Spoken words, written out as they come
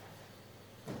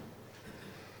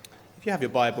If you have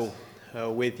your Bible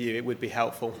with you, it would be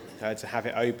helpful to have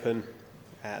it open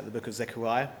at the book of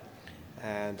Zechariah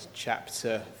and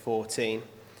chapter 14.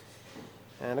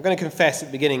 And I'm going to confess at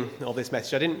the beginning of this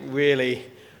message, I didn't really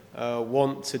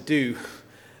want to do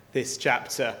this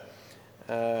chapter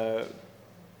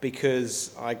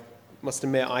because I must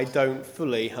admit I don't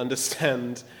fully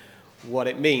understand what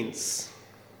it means.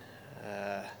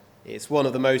 It's one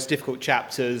of the most difficult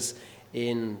chapters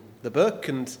in the book,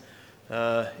 and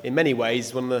in many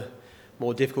ways one of the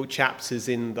more difficult chapters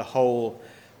in the whole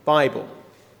Bible.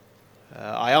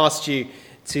 I asked you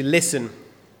to listen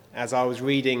as I was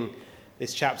reading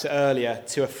this chapter earlier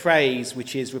to a phrase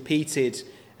which is repeated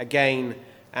again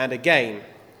and again,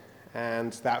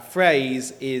 and that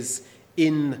phrase is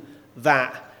 "in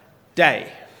that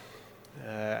day."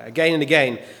 Again and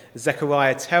again,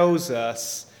 Zechariah tells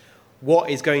us what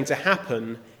is going to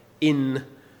happen in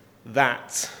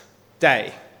that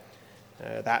day.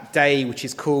 That day which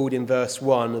is called in verse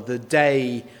 1, the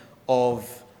day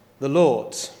of the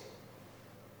Lord.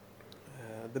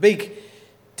 The big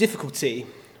difficulty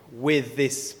with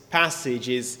this passage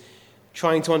is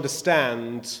trying to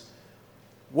understand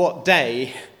what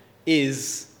day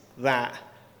is that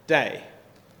day.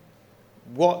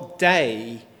 What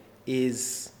day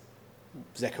is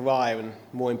Zechariah, and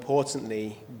more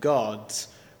importantly, God,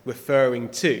 referring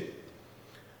to?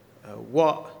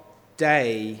 What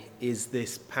day is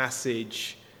this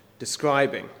passage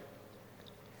describing?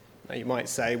 Now you might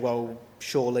say, well,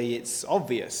 surely it's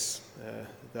obvious.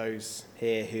 Those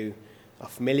here who are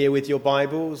familiar with your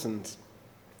Bibles and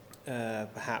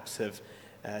perhaps have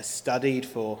studied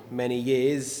for many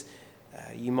years,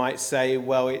 you might say,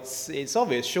 well, it's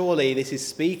obvious. Surely this is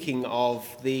speaking of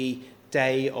the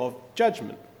day of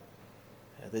judgment,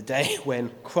 the day when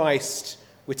Christ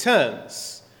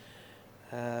returns.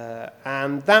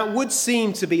 And that would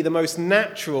seem to be the most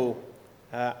natural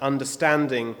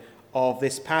understanding of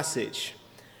this passage.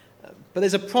 But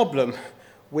there's a problem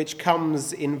which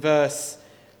comes in verse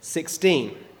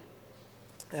 16.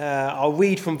 I'll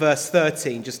read from verse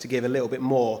 13 just to give a little bit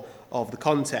more of the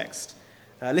context.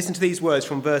 Listen to these words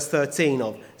from verse 13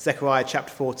 of Zechariah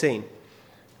chapter 14.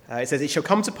 It says, "It shall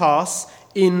come to pass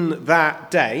in that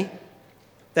day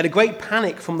that a great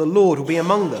panic from the Lord will be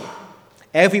among them.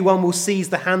 Everyone will seize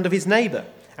the hand of his neighbor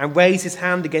and raise his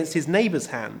hand against his neighbor's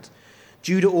hand.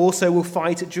 Judah also will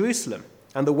fight at Jerusalem,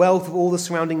 and the wealth of all the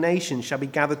surrounding nations shall be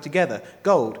gathered together,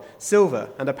 gold, silver,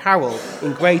 and apparel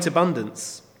in great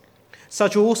abundance.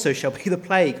 Such also shall be the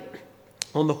plague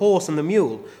on the horse and the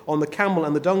mule, on the camel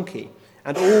and the donkey,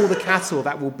 and all the cattle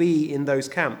that will be in those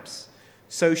camps.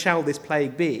 So shall this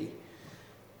plague be.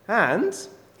 And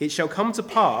it shall come to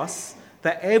pass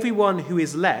that everyone who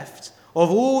is left of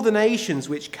all the nations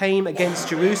which came against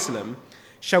Jerusalem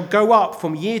shall go up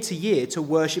from year to year to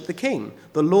worship the King,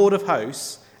 the Lord of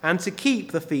hosts, and to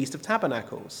keep the Feast of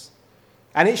Tabernacles.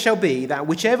 And it shall be that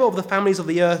whichever of the families of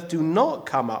the earth do not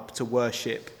come up to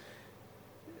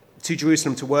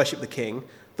Jerusalem to worship the King,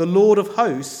 the Lord of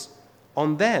hosts,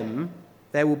 on them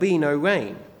there will be no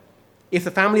rain. If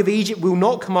the family of Egypt will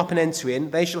not come up and enter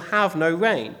in, they shall have no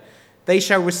rain. They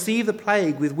shall receive the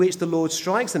plague with which the Lord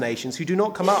strikes the nations who do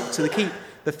not come up to keep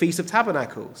the Feast of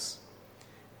Tabernacles.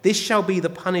 This shall be the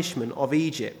punishment of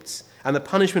Egypt and the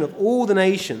punishment of all the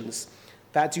nations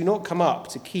that do not come up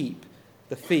to keep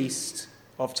the Feast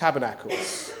of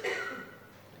Tabernacles."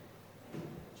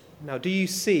 Now, do you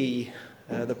see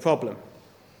the problem?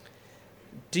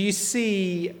 Do you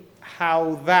see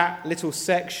how that little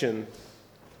section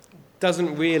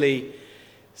doesn't really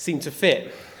seem to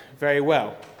fit very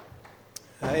well?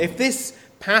 If this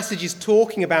passage is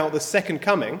talking about the second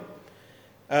coming,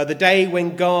 the day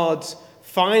when God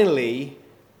finally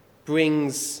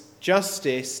brings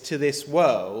justice to this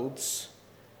world,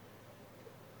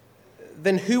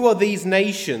 then who are these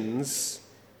nations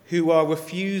who are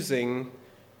refusing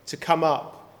to come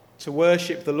up to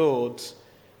worship the Lord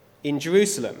in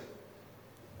Jerusalem?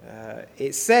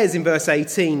 It says in verse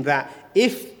 18 that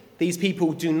if these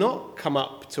people do not come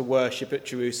up to worship at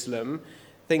Jerusalem,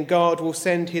 then God will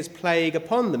send his plague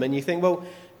upon them. And you think, well,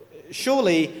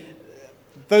 surely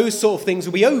those sort of things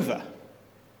will be over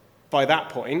by that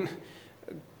point.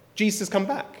 Jesus has come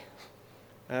back.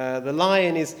 The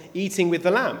lion is eating with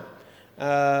the lamb.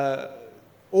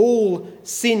 All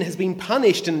sin has been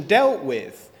punished and dealt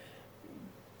with.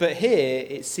 But here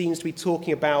it seems to be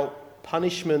talking about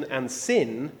punishment and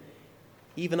sin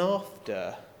even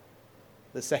after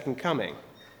the second coming.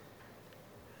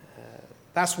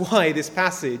 That's why this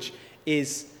passage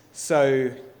is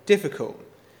so difficult.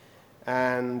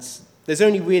 And there's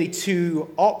only really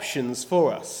two options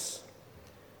for us.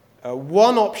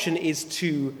 One option is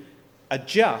to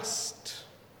adjust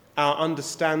our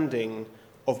understanding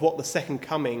of what the second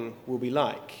coming will be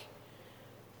like,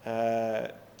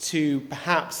 to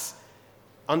perhaps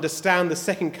understand the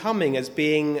second coming as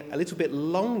being a little bit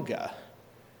longer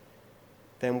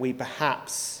than we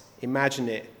perhaps imagine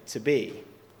it to be.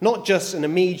 Not just an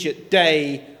immediate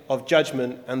day of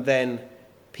judgment and then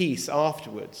peace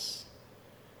afterwards,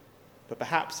 but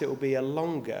perhaps it will be a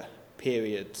longer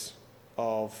period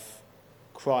of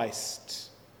Christ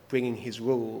bringing his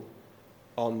rule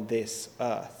on this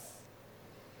earth.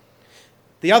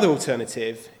 The other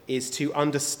alternative is to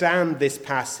understand this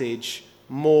passage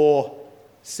more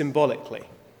symbolically,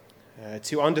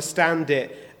 to understand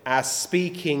it as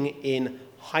speaking in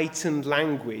heightened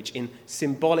language, in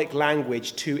symbolic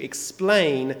language, to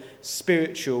explain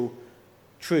spiritual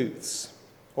truths.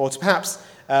 Or to perhaps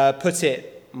put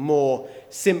it more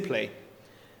simply,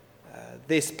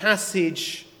 this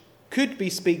passage could be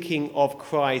speaking of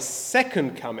Christ's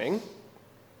second coming,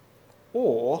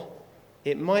 or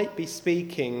it might be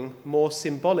speaking more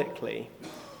symbolically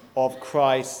of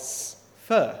Christ's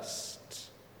first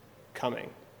coming.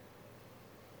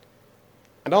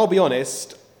 And I'll be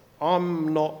honest,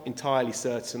 I'm not entirely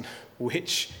certain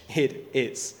which it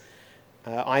is.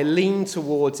 I lean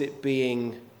towards it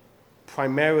being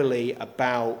primarily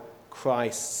about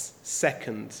Christ's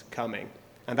second coming,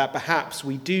 and that perhaps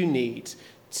we do need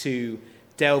to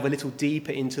delve a little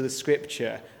deeper into the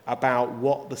scripture about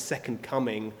what the second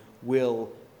coming will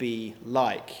be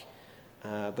like.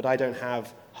 But I don't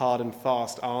have hard and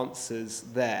fast answers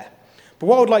there. But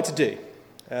what I would like to do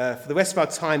for the rest of our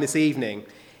time this evening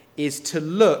is to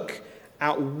look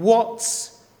at what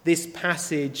this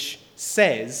passage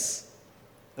says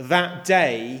that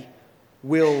day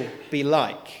will be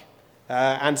like.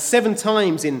 And 7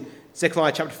 times in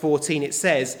Zechariah chapter 14 it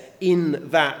says, in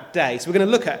that day. So we're going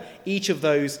to look at each of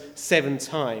those 7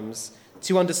 times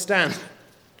to understand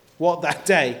what that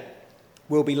day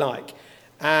will be like.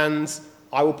 And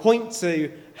I will point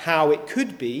to how it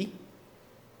could be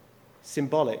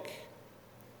symbolic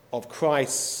of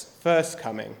Christ's first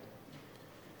coming.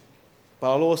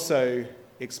 But I'll also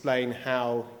explain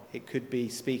how it could be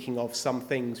speaking of some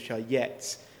things which are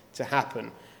yet to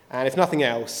happen. And if nothing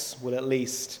else, we'll at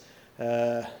least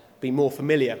be more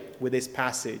familiar with this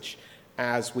passage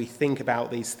as we think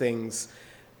about these things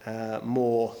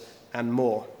more and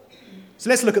more. So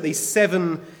let's look at these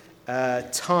 7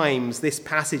 times this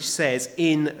passage says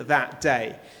in that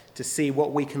day to see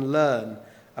what we can learn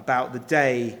about the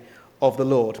day of the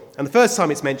Lord. And the first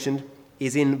time it's mentioned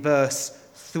is in verse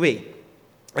 3.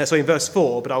 In verse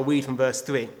 4, but I'll read from verse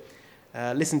 3.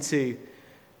 Listen to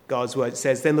God's word. It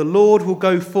says, "Then the Lord will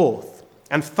go forth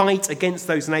and fight against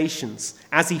those nations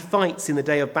as he fights in the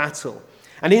day of battle.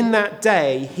 And in that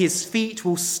day his feet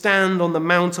will stand on the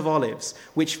Mount of Olives,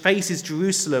 which faces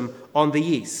Jerusalem on the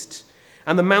east.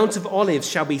 And the Mount of Olives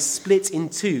shall be split in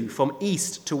 2 from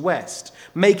east to west,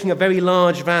 making a very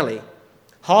large valley.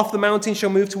 Half the mountain shall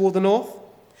move toward the north,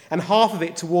 and half of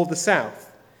it toward the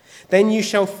south. Then you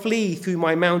shall flee through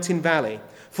my mountain valley,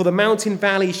 for the mountain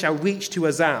valley shall reach to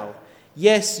Azal.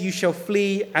 Yes, you shall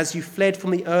flee as you fled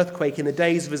from the earthquake in the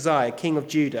days of Uzziah, king of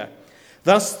Judah.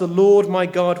 Thus the Lord my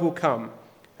God will come,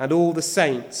 and all the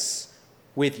saints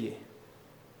with you."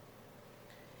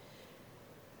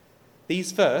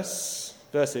 These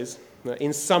verses,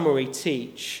 in summary,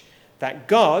 teach that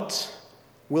God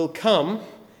will come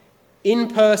in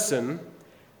person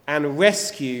and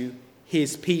rescue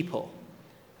his people.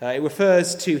 It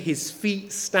refers to his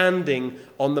feet standing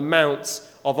on the Mount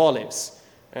of Olives.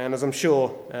 And as I'm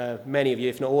sure many of you,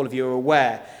 if not all of you, are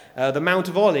aware, the Mount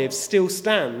of Olives still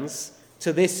stands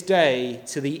to this day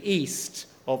to the east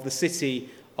of the city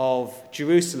of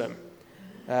Jerusalem.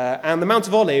 And the Mount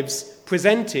of Olives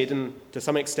presented, and to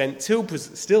some extent still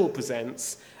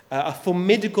presents, a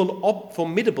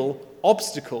formidable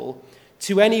obstacle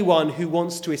to anyone who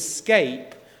wants to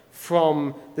escape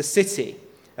from the city.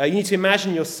 You need to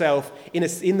imagine yourself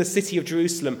in the city of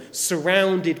Jerusalem,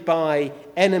 surrounded by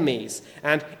enemies.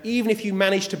 And even if you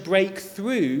manage to break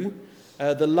through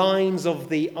the lines of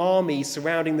the army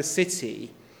surrounding the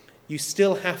city, you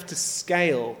still have to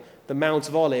scale the Mount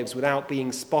of Olives without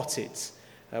being spotted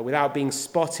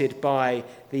by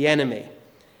the enemy.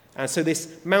 And so this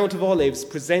Mount of Olives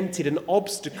presented an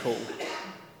obstacle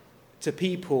to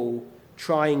people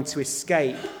trying to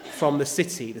escape from the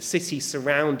city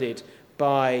surrounded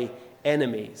by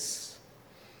enemies.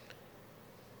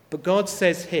 But God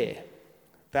says here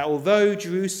that although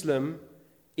Jerusalem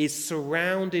is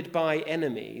surrounded by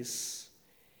enemies,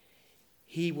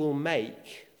 he will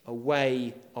make a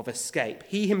way of escape.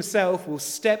 He himself will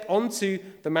step onto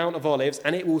the Mount of Olives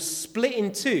and it will split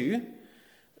in 2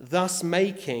 thus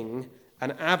making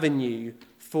an avenue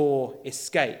for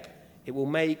escape. It will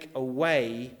make a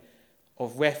way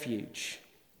of refuge.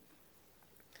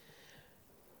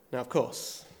 Now, of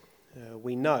course,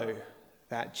 we know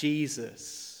that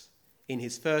Jesus, in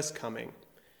his first coming,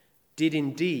 did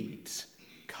indeed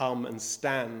come and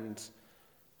stand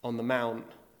on the Mount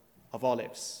of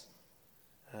Olives.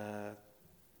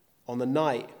 On the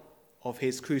night of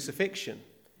his crucifixion,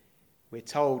 we're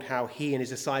told how he and his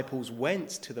disciples went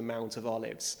to the Mount of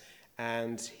Olives,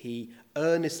 and he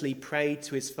earnestly prayed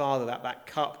to his Father that that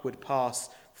cup would pass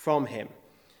from him.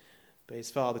 But his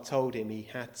Father told him he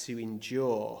had to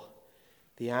endure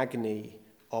the agony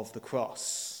of the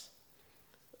cross.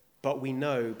 But we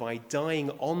know by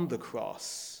dying on the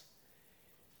cross,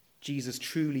 Jesus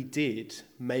truly did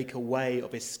make a way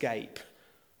of escape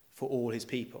for all his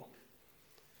people.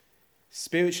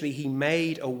 Spiritually, he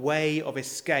made a way of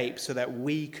escape so that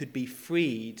we could be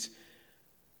freed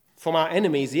from our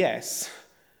enemies, yes,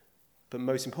 but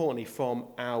most importantly, from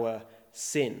our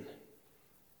sin.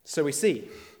 So we see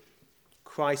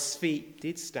Christ's feet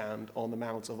did stand on the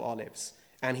Mount of Olives,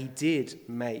 and he did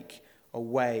make a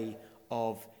way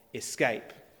of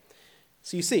escape.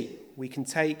 So you see, we can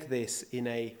take this in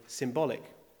a symbolic,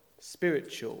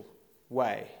 spiritual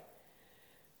way.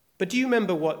 But do you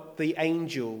remember what the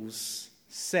angels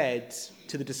said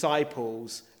to the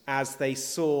disciples as they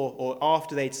saw, or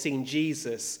after they'd seen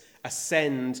Jesus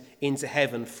ascend into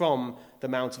heaven from the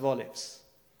Mount of Olives?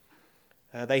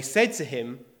 They said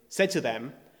to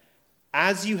them,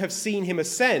 "As you have seen him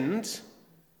ascend,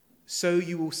 so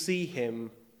you will see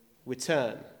him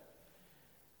return."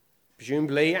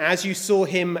 Presumably, as you saw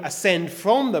him ascend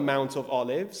from the Mount of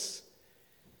Olives,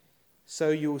 so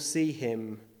you will see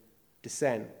him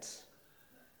descend.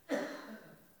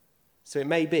 So it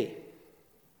may be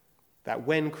that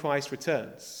when Christ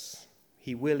returns,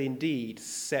 he will indeed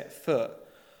set foot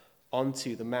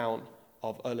onto the Mount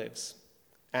of Olives.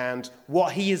 And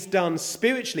what he has done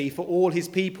spiritually for all his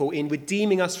people in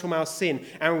redeeming us from our sin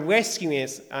and rescuing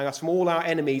us from all our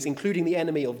enemies, including the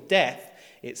enemy of death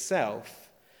itself,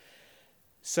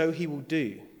 so he will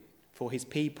do for his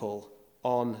people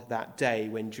on that day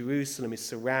when Jerusalem is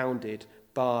surrounded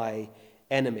by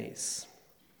enemies.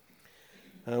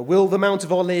 Will the Mount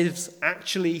of Olives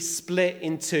actually split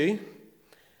in two?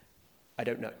 I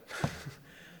don't know.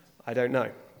 I don't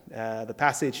know. The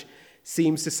passage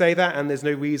seems to say that, and there's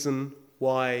no reason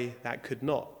why that could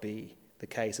not be the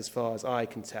case as far as I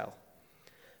can tell.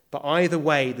 But either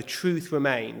way, the truth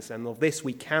remains, and of this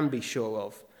we can be sure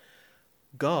of.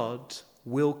 God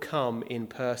will come in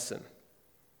person,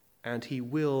 and he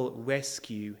will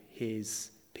rescue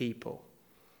his people.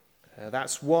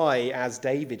 That's why, as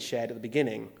David shared at the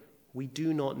beginning, we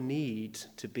do not need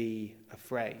to be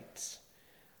afraid.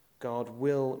 God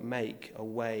will make a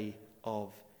way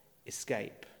of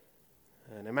escape.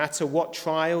 No matter what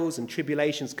trials and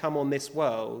tribulations come on this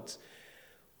world,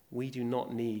 we do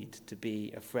not need to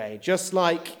be afraid. Just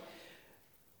like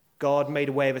God made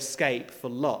a way of escape for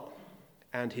Lot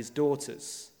and his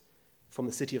daughters from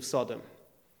the city of Sodom,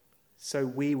 so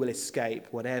we will escape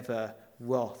whatever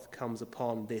wrath comes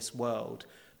upon this world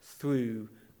through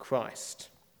Christ.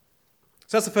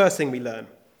 So that's the first thing we learn.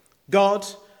 God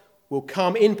will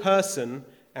come in person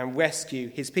and rescue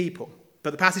his people.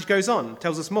 But the passage goes on,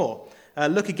 tells us more.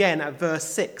 Look again at verse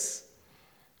 6.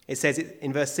 It says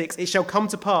in verse 6, "It shall come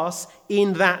to pass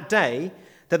in that day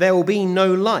that there will be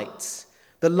no light.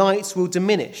 The lights will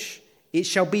diminish. It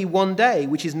shall be one day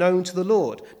which is known to the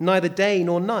Lord, neither day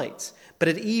nor night. But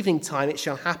at evening time it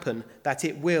shall happen that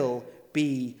it will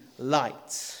be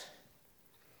light."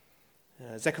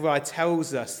 Zechariah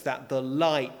tells us that the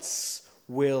lights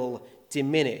will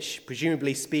diminish,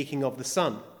 presumably speaking of the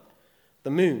sun,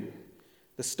 the moon,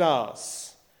 the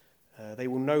stars. They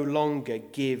will no longer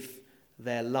give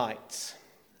their light.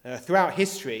 Throughout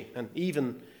history, and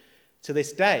even to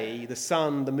this day, the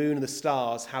sun, the moon, and the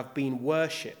stars have been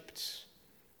worshipped.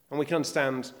 And we can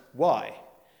understand why.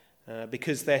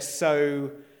 Because they're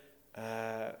so,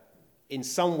 in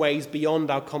some ways, beyond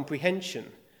our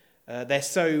comprehension. They're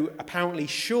so apparently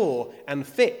sure and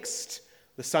fixed.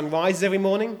 The sun rises every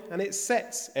morning and it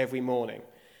sets every morning.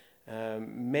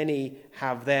 Many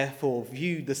have therefore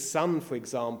viewed the sun, for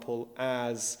example,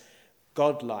 as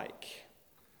godlike.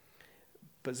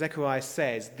 But Zechariah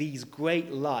says these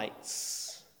great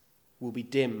lights will be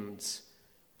dimmed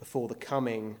before the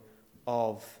coming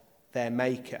of their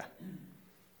Maker.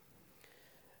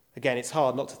 Again, it's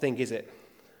hard not to think, is it,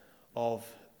 of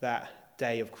that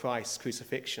day of Christ's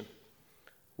crucifixion,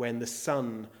 when the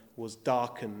sun was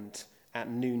darkened at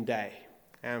noonday,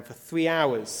 and for 3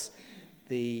 hours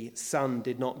the sun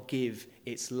did not give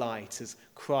its light, as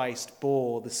Christ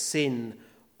bore the sin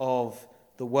of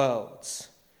the world.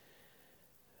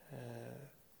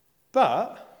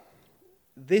 But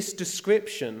this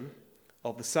description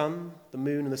of the sun, the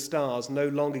moon, and the stars no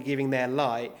longer giving their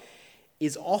light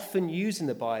is often used in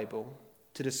the Bible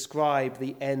to describe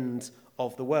the end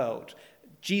of the world.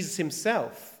 Jesus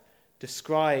himself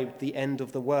described the end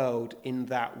of the world in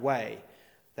that way,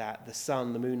 that the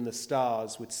sun, the moon, and the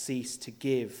stars would cease to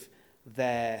give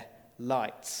their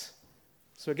light.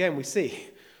 So again, we see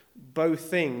both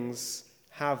things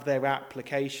have their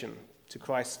application to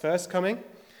Christ's first coming,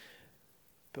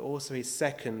 but also his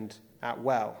second as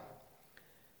well.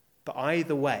 But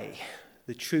either way,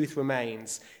 the truth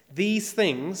remains. These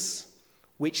things,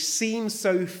 which seem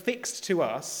so fixed to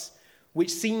us,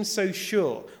 which seem so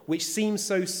sure, which seem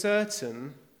so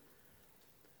certain,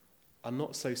 are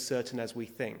not so certain as we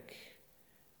think.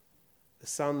 The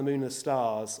sun, the moon, and the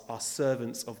stars are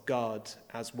servants of God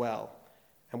as well.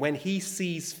 And when he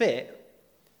sees fit,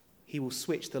 he will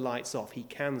switch the lights off. He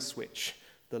can switch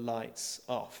the lights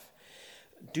off.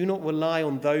 Do not rely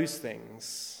on those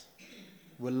things.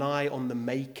 Rely on the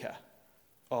maker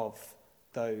of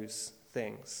those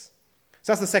things.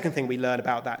 So that's the second thing we learn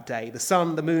about that day. The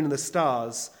sun, the moon, and the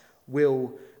stars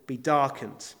will be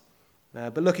darkened.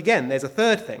 But look again, there's a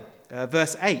third thing.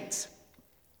 Verse 8.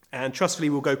 And trustfully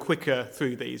we'll go quicker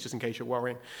through these, just in case you're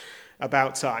worrying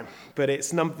about time. But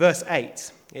it's verse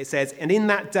 8. It says, "And in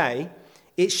that day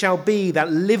it shall be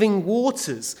that living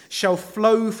waters shall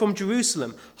flow from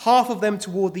Jerusalem, half of them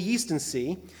toward the eastern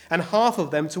sea, and half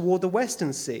of them toward the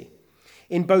western sea.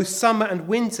 In both summer and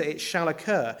winter it shall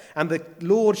occur, and the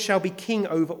Lord shall be king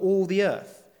over all the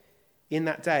earth. In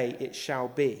that day it shall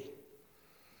be."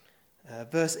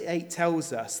 Verse 8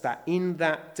 tells us that in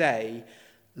that day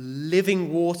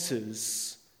living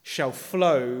waters shall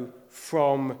flow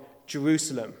from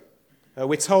Jerusalem.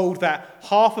 We're told that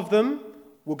half of them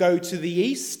will go to the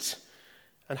east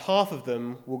and half of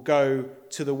them will go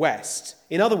to the west.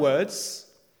 In other words,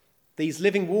 these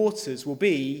living waters will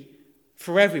be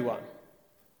for everyone,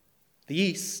 the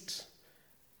east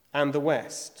and the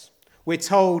west. We're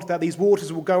told that these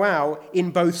waters will go out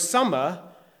in both summer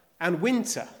and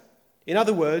winter. In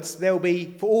other words, they'll be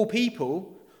for all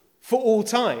people, for all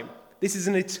time. This is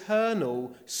an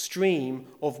eternal stream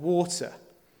of water.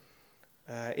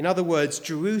 In other words,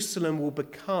 Jerusalem will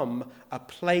become a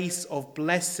place of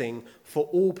blessing for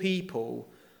all people,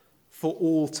 for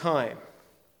all time.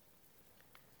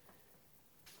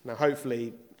 Now,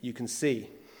 hopefully, you can see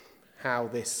how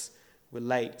this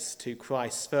relates to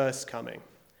Christ's first coming.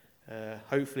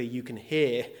 Hopefully, you can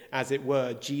hear, as it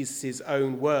were, Jesus'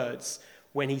 own words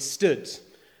when he stood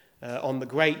on the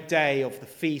great day of the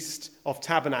Feast of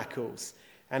Tabernacles,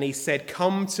 and he said,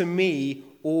 "Come to me,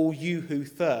 all you who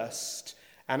thirst,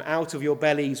 and out of your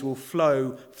bellies will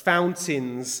flow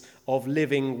fountains of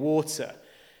living water."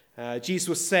 Jesus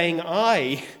was saying,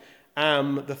 I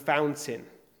am the fountain.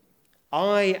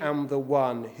 I am the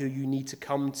one who you need to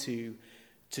come to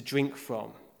drink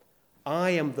from. I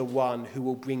am the one who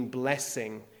will bring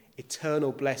blessing,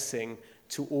 eternal blessing,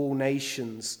 to all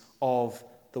nations of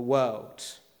the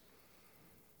world.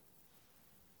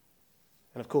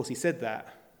 And of course, he said that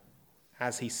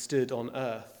as he stood on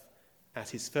earth at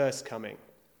his first coming.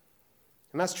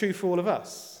 And that's true for all of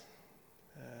us.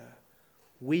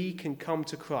 We can come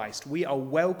to Christ. We are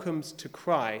welcomed to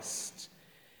Christ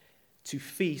to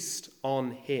feast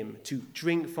on him, to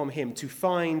drink from him, to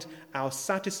find our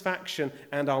satisfaction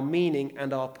and our meaning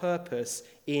and our purpose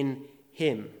in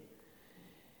him.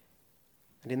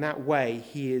 And in that way,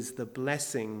 he is the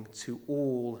blessing to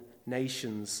all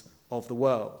nations of the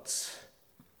world.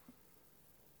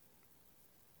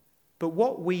 But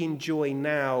what we enjoy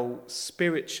now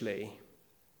spiritually,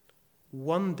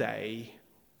 one day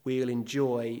we'll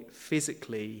enjoy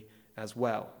physically as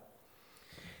well.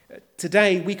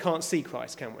 Today, we can't see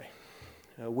Christ, can we?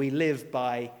 We live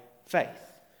by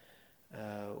faith.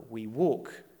 We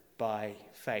walk by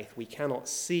faith. We cannot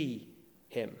see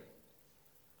him.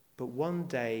 But one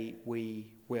day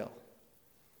we will.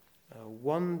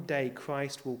 One day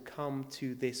Christ will come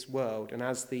to this world, and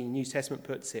as the New Testament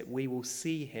puts it, we will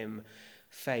see him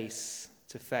face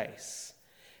to face.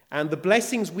 And the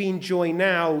blessings we enjoy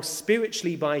now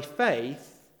spiritually by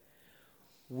faith,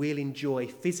 we'll enjoy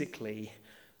physically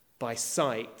by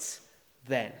sight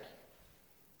then.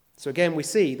 So again, we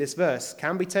see this verse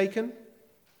can be taken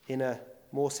in a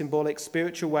more symbolic,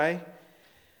 spiritual way,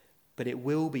 but it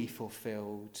will be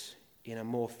fulfilled in a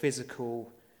more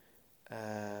physical,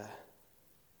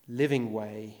 living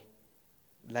way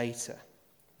later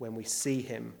when we see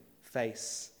him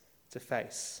face to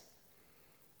face.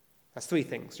 That's three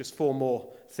things, just four more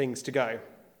things to go.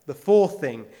 The fourth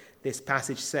thing this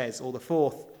passage says, or the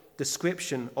fourth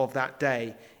description of that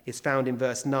day, is found in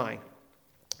verse 9.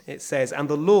 It says, "And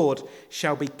the Lord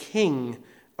shall be king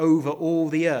over all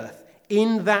the earth.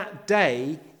 In that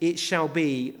day it shall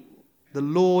be, the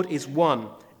Lord is one,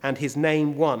 and his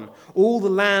name one. All the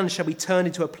land shall be turned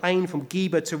into a plain from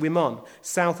Geba to Rimmon,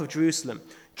 south of Jerusalem.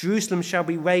 Jerusalem shall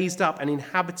be raised up and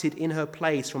inhabited in her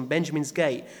place from Benjamin's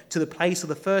gate to the place of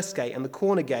the first gate and the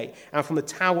corner gate, and from the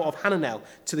tower of Hananel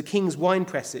to the king's wine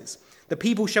presses. The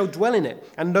people shall dwell in it,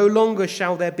 and no longer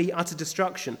shall there be utter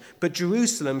destruction, but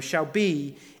Jerusalem shall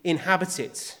be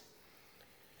inhabited."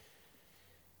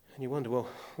 And you wonder, well,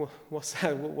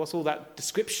 what's all that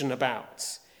description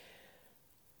about?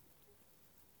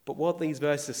 But what these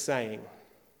verses are saying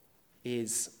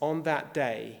is, on that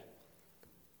day,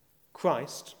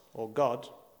 Christ, or God,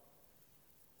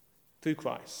 through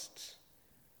Christ,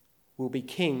 will be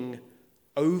king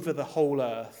over the whole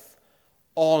earth,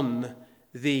 on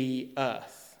the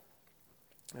earth.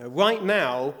 Right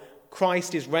now,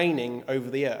 Christ is reigning over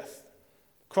the earth.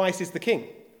 Christ is the king.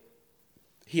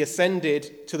 He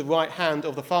ascended to the right hand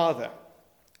of the Father.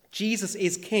 Jesus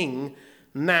is king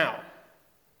now.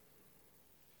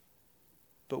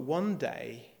 But one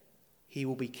day, he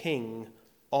will be king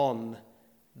on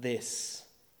this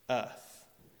earth.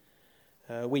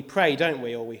 We pray, don't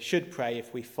we? Or we should pray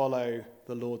if we follow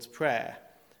the Lord's Prayer.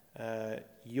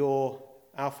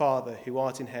 Our Father, who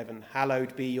art in heaven,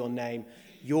 hallowed be your name.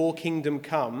 Your kingdom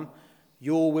come,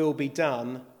 your will be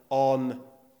done on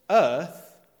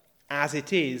earth as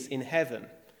it is in heaven.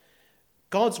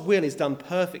 God's will is done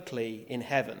perfectly in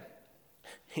heaven.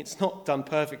 It's not done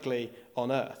perfectly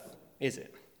on earth, is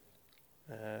it?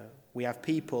 We have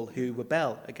people who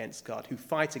rebel against God, who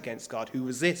fight against God, who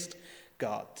resist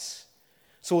God.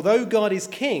 So although God is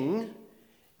king,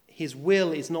 his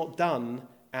will is not done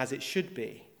as it should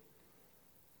be,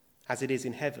 as it is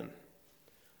in heaven.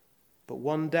 But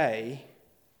one day,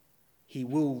 he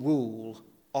will rule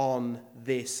on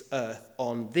this earth.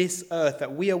 On this earth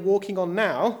that we are walking on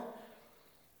now,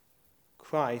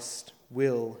 Christ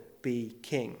will be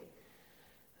king.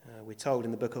 We're told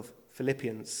in the book of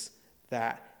Philippians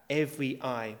that every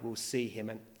eye will see him,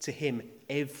 and to him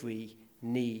every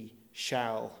knee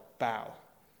shall bow.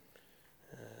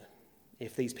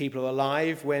 If these people are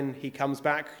alive when he comes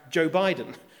back, Joe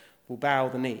Biden will bow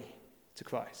the knee to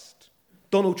Christ.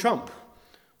 Donald Trump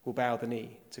will bow the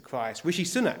knee to Christ. Rishi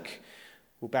Sunak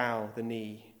will bow the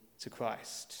knee to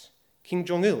Christ. Kim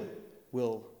Jong-il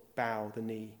will bow the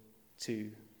knee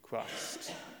to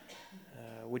Christ.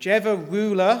 Whichever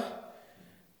ruler,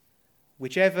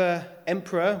 whichever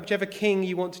emperor, whichever king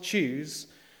you want to choose,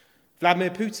 Vladimir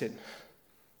Putin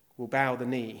will bow the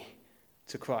knee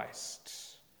to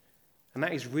Christ. And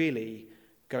that is really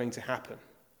going to happen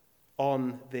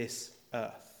on this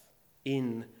earth,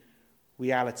 in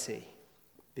reality,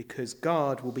 because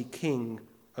God will be king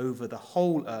over the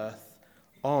whole earth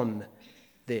on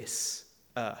this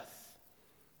earth.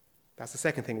 That's the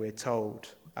second thing we're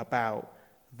told about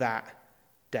that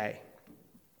day.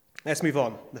 Let's move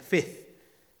on. The fifth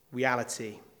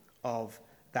reality of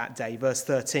that day, verse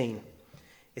 13.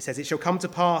 It says, "It shall come to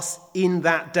pass in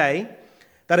that day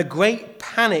that a great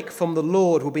panic from the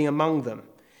Lord will be among them.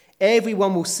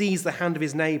 Everyone will seize the hand of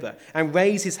his neighbor and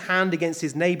raise his hand against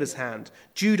his neighbor's hand.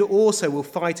 Judah also will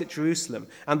fight at Jerusalem,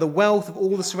 and the wealth of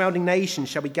all the surrounding nations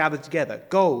shall be gathered together,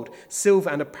 gold, silver,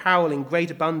 and apparel in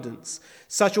great abundance.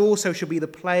 Such also shall be the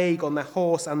plague on the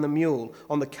horse and the mule,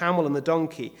 on the camel and the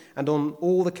donkey, and on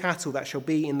all the cattle that shall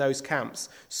be in those camps.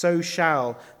 So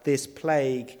shall this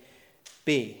plague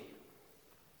be."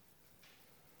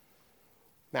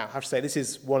 Now, I have to say, this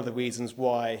is one of the reasons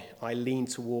why I lean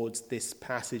towards this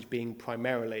passage being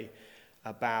primarily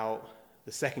about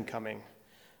the second coming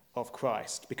of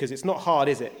Christ. Because it's not hard,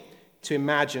 is it, to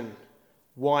imagine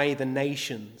why the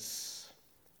nations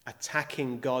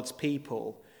attacking God's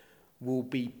people will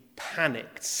be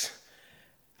panicked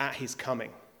at his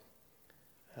coming.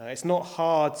 It's not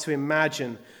hard to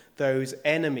imagine those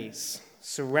enemies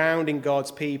surrounding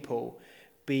God's people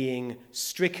being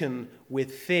stricken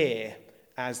with fear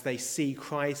as they see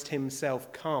Christ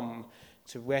himself come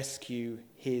to rescue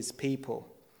his people.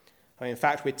 In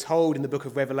fact, we're told in the book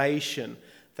of Revelation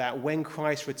that when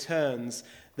Christ returns,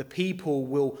 the people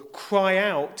will cry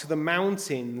out to the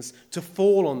mountains to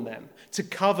fall on them, to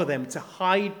cover them, to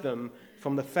hide them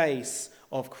from the face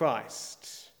of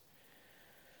Christ.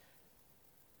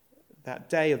 That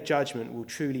day of judgment will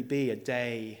truly be a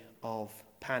day of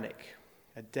panic,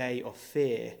 a day of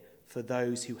fear for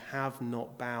those who have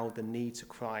not bowed the knee to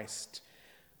Christ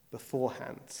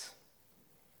beforehand.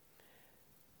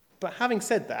 But having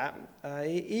said that,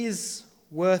 it is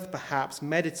worth perhaps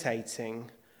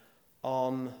meditating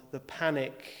on the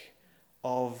panic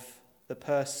of the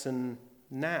person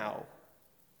now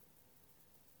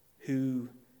who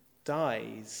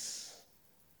dies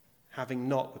having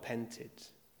not repented,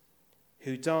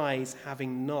 who dies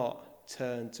having not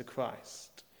turned to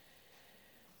Christ.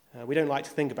 We don't like to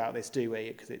think about this, do we?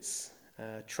 Because it's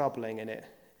troubling and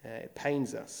it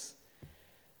pains us.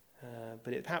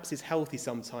 But it perhaps is healthy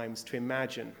sometimes to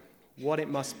imagine what it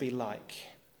must be like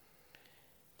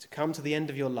to come to the end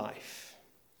of your life,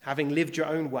 having lived your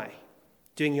own way,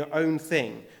 doing your own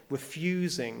thing,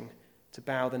 refusing to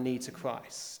bow the knee to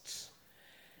Christ,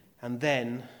 and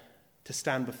then to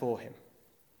stand before him.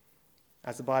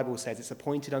 As the Bible says, it's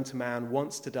appointed unto man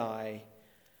once to die,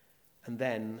 and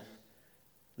then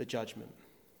the judgment.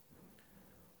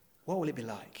 What will it be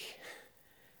like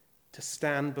to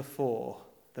stand before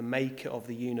the maker of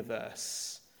the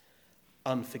universe,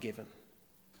 unforgiven,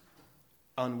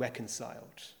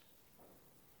 unreconciled?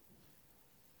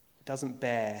 It doesn't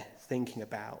bear thinking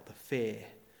about the fear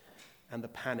and the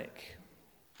panic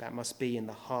that must be in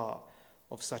the heart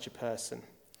of such a person.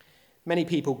 Many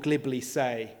people glibly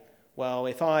say, well,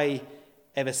 if I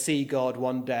ever see God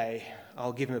one day,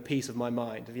 I'll give him a piece of my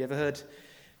mind. Have you ever heard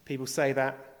people say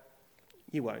that?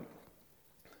 You won't.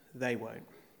 They won't.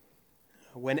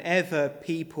 Whenever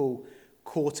people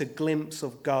caught a glimpse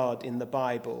of God in the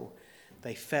Bible,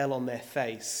 they fell on their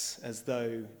face as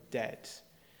though dead.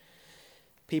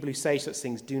 People who say such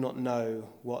things do not know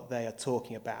what they are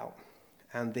talking about.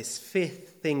 And this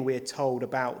fifth thing we're told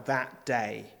about that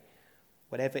day,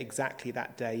 whatever exactly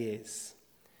that day is,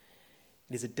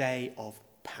 it is a day of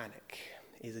panic.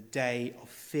 It is a day of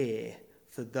fear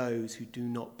for those who do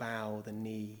not bow the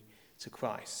knee to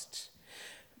Christ.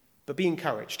 But be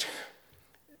encouraged.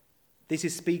 This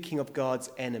is speaking of God's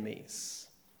enemies.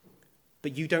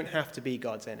 But you don't have to be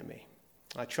God's enemy.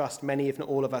 I trust many, if not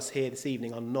all of us here this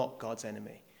evening, are not God's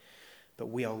enemy. But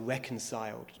we are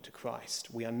reconciled to Christ.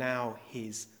 We are now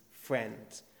his friend.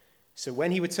 So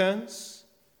when he returns,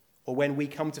 or when we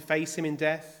come to face him in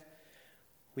death,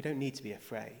 we don't need to be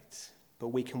afraid. But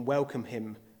we can welcome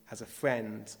him as a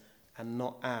friend and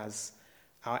not as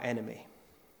our enemy.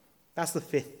 That's the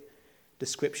fifth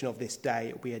description of this day.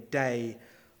 It will be a day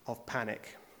of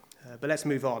panic. But let's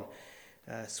move on,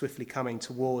 swiftly coming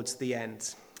towards the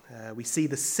end. We see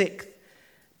the sixth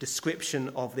description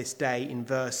of this day in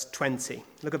verse 20.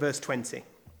 Look at verse 20.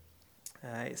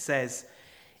 It says,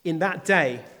 "In that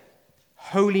day,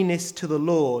 holiness to the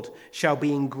Lord shall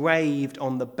be engraved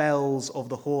on the bells of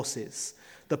the horses.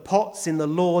 The pots in the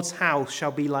Lord's house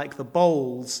shall be like the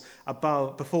bowls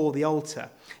above before the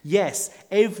altar. Yes,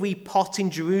 every pot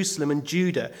in Jerusalem and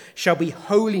Judah shall be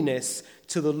holiness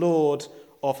to the Lord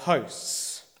of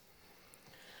hosts."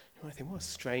 You might think, what a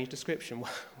strange description.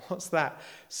 What's that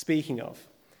speaking of?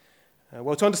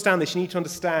 Well, to understand this, you need to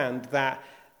understand that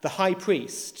the high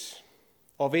priest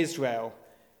of Israel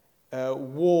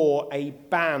wore a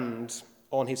band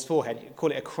on his forehead. You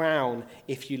call it a crown,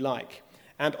 if you like.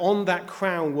 And on that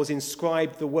crown was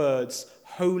inscribed the words,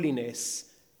 "Holiness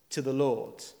to the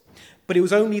Lord." But it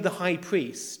was only the high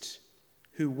priest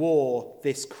who wore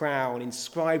this crown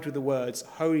inscribed with the words,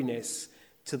 "Holiness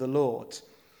to the Lord."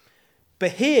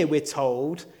 But here we're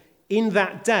told, in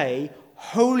that day,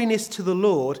 holiness to the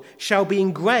Lord shall be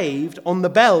engraved on the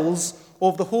bells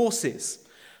of the horses.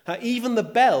 Even the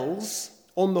bells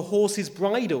on the horses'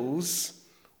 bridles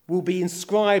will be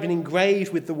inscribed and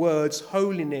engraved with the words,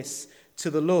 "Holiness to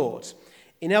the Lord."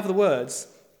 In other words,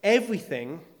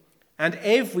 everything and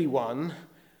everyone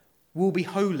will be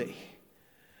holy.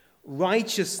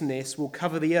 Righteousness will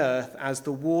cover the earth as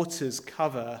the waters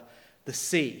cover the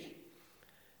sea.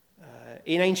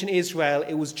 In ancient Israel,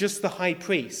 it was just the high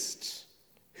priest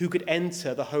who could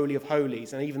enter the Holy of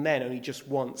Holies, and even then only just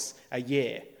once a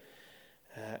year.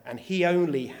 And he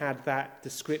only had that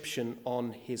description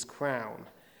on his crown.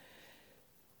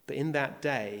 But in that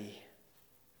day,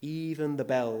 even the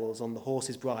bells on the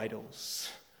horses' bridles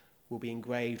will be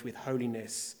engraved with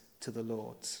holiness to the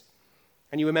Lord.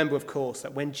 And you remember, of course,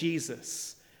 that when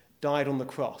Jesus died on the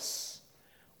cross,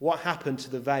 what happened to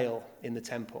the veil in the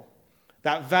temple?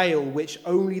 That veil which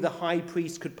only the high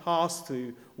priest could pass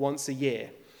through once a year.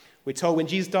 We're told when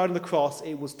Jesus died on the cross,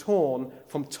 it was torn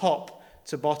from top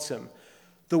to bottom.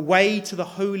 The way to the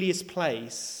holiest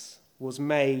place was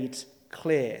made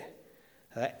clear.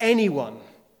 Anyone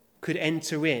could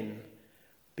enter in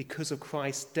because of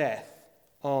Christ's death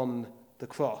on the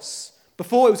cross.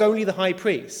 Before it was only the high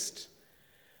priest.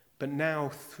 But now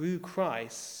through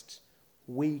Christ,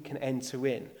 we can enter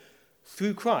in.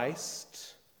 Through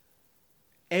Christ,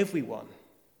 everyone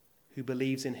who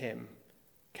believes in him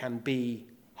can be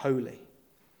holy.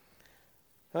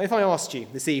 Now, if I asked you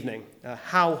this evening,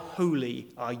 how holy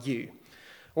are you?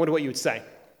 I wonder what you would say.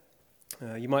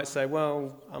 You might say,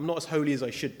 well, I'm not as holy as I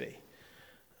should be.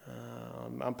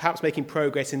 I'm perhaps making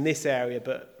progress in this area,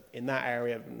 but in that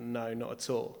area, no, not at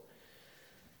all.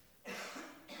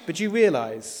 But you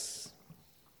realise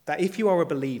that if you are a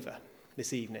believer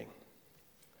this evening,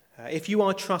 if you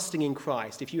are trusting in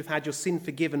Christ, if you have had your sin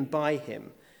forgiven by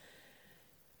him,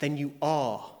 then you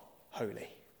are holy.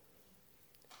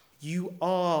 You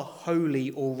are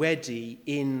holy already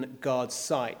in God's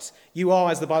sight. You are,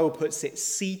 as the Bible puts it,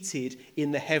 seated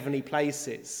in the heavenly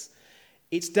places.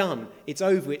 It's done. It's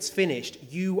over. It's finished.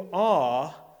 You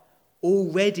are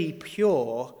already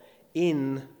pure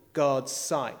in God's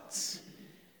sight.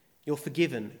 You're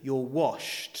forgiven. You're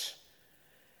washed.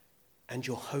 And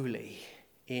you're holy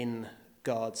in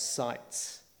God's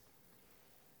sight.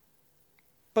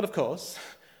 But of course,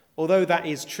 although that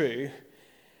is true,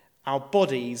 our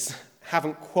bodies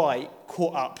haven't quite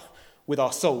caught up with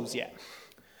our souls yet.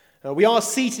 We are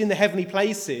seated in the heavenly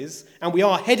places, and we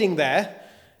are heading there,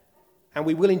 and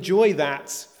we will enjoy that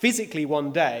physically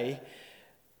one day.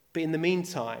 But in the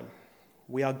meantime,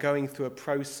 we are going through a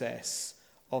process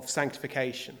of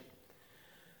sanctification.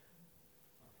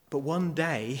 But one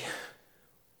day,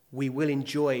 we will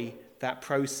enjoy that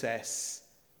process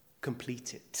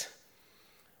completed.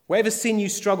 Whatever sin you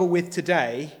struggle with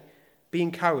today, be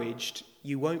encouraged,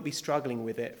 you won't be struggling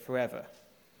with it forever.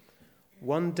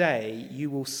 One day you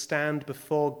will stand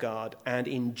before God and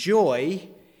enjoy,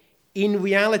 in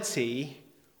reality,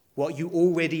 what you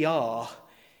already are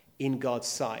in God's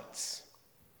sight.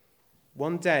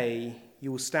 One day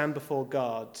you will stand before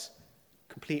God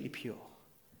completely pure,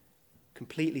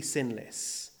 completely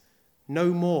sinless,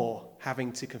 no more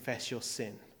having to confess your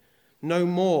sin. No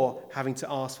more having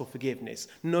to ask for forgiveness.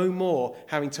 No more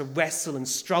having to wrestle and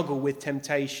struggle with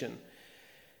temptation,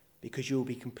 because you will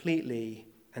be completely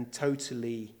and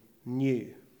totally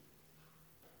new.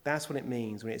 That's what it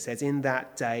means when it says, in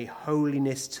that day,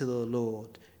 holiness to the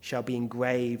Lord shall be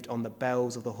engraved on the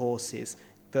bells of the horses.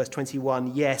 Verse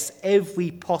 21, yes,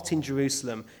 every pot in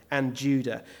Jerusalem and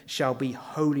Judah shall be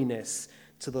holiness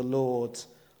to the Lord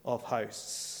of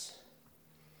hosts.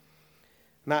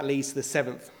 And that leads to the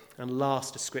seventh and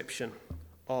last description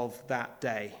of that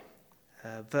day.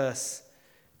 Verse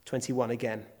 21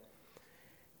 again.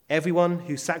 Everyone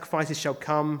whose sacrifices shall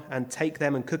come and take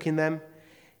them and cook in them,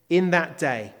 in that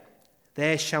day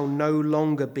there shall no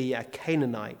longer be a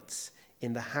Canaanite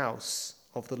in the house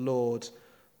of the Lord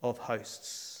of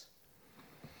hosts.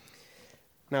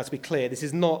 Now, to be clear, this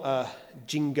is not a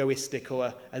jingoistic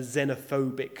or a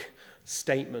xenophobic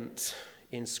statement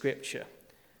in Scripture.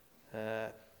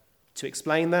 To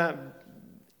explain that,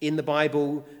 in the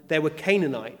Bible, there were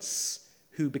Canaanites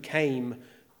who became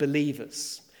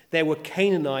believers. There were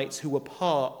Canaanites who were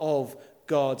part of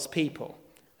God's people.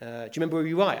 Do you remember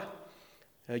Uriah?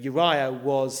 Uriah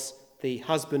was the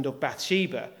husband of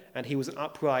Bathsheba, and he was an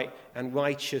upright and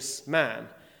righteous man.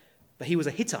 But he was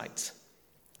a Hittite.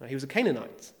 He was a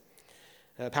Canaanite.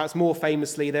 Perhaps more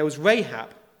famously, there was Rahab,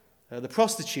 the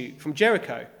prostitute from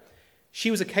Jericho. She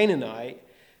was a Canaanite,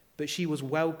 but she was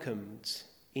welcomed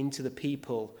into the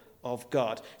people of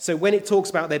God. So when it talks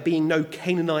about there being no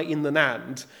Canaanite in the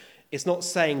land, it's not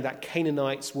saying that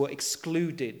Canaanites were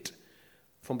excluded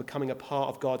from becoming a part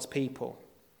of God's people.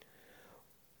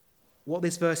 What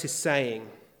this verse is saying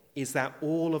is that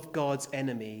all of God's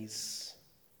enemies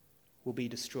will be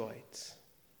destroyed.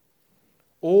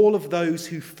 All of those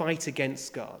who fight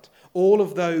against God, all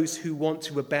of those who want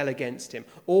to rebel against him,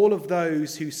 all of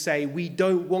those who say we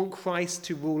don't want Christ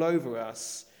to rule over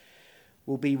us,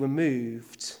 will be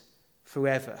removed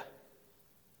forever.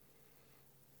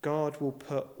 God will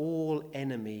put all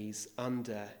enemies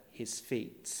under his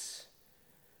feet.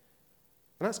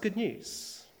 And that's good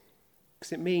news,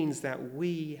 because it means that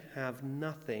we have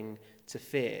nothing to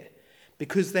fear,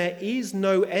 because there is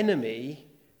no enemy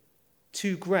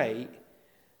too great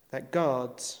that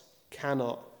God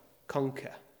cannot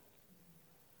conquer.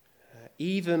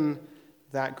 Even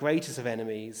that greatest of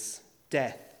enemies,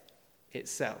 death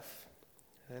itself.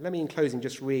 Let me in closing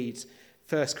just read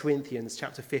 1 Corinthians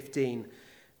chapter 15,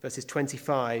 verses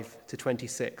 25 to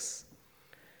 26.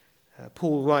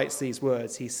 Paul writes these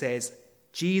words. He says,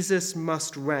 Jesus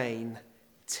must reign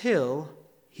till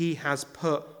he has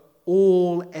put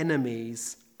all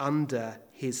enemies under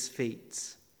his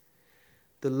feet.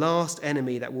 The last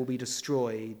enemy that will be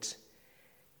destroyed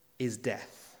is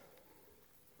death.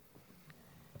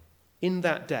 In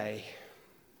that day,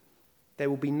 there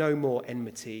will be no more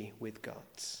enmity with God.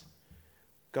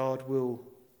 God will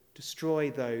destroy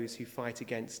those who fight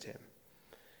against him,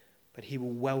 but he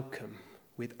will welcome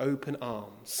with open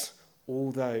arms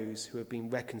all those who have been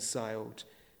reconciled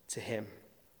to him.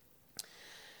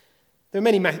 There are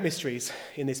many mysteries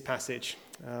in this passage.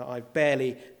 I've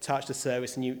barely touched the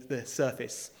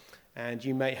surface, and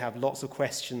you may have lots of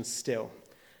questions still.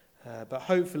 But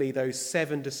hopefully those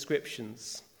 7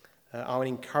 descriptions are an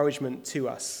encouragement to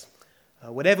us.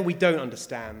 Whatever we don't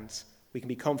understand, we can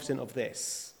be confident of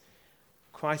this.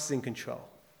 Christ is in control.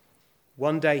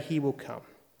 One day he will come.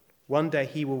 One day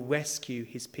he will rescue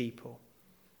his people.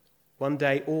 One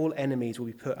day all enemies will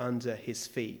be put under his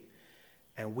feet,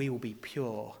 and we will be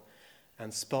pure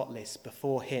and spotless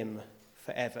before him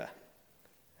forever.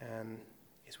 And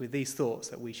it's with these thoughts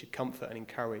that we should comfort and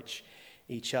encourage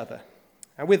each other.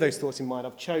 And with those thoughts in mind,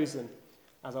 I've chosen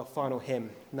as our final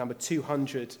hymn, number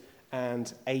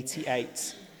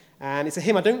 288. And it's a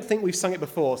hymn, I don't think we've sung it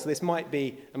before, so this might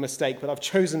be a mistake, but I've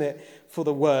chosen it for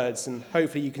the words, and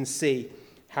hopefully you can see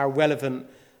how relevant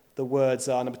the words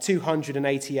are. Number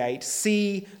 288,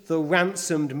 see the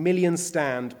ransomed millions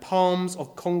stand, palms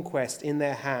of conquest in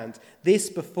their hand. This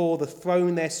before the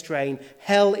throne their strain,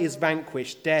 hell is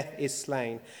vanquished, death is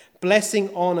slain.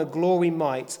 Blessing, honour, glory,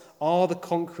 might are the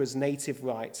conqueror's native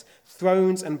right.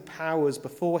 Thrones and powers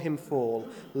before him fall,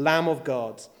 Lamb of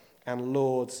God and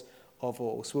Lord of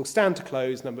all. So we'll stand to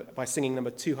close by singing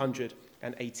number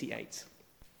 288.